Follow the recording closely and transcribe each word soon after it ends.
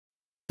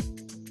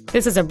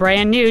This is a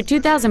brand new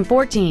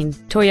 2014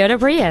 Toyota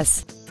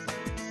Prius.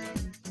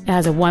 It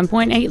has a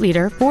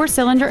 1.8-liter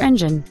four-cylinder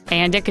engine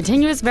and a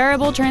continuous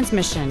variable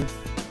transmission.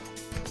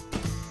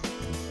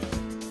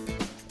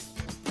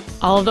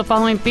 All of the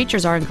following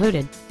features are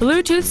included: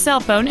 Bluetooth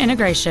cell phone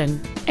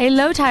integration, a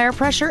low tire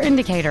pressure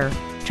indicator,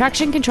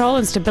 traction control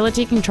and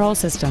stability control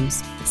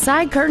systems,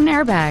 side curtain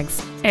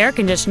airbags, air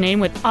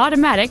conditioning with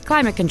automatic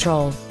climate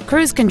control,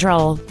 cruise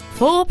control,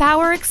 full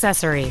power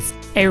accessories,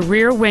 a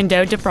rear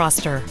window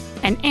defroster,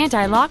 an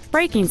anti-lock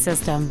braking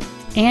system,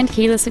 and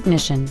keyless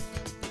ignition.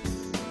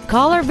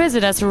 Call or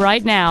visit us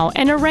right now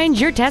and arrange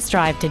your test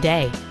drive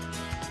today.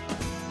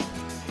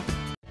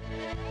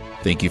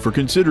 Thank you for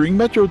considering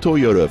Metro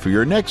Toyota for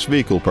your next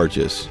vehicle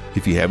purchase.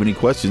 If you have any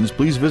questions,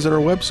 please visit our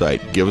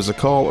website, give us a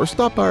call, or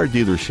stop by our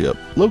dealership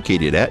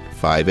located at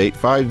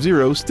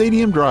 5850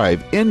 Stadium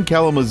Drive in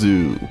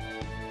Kalamazoo.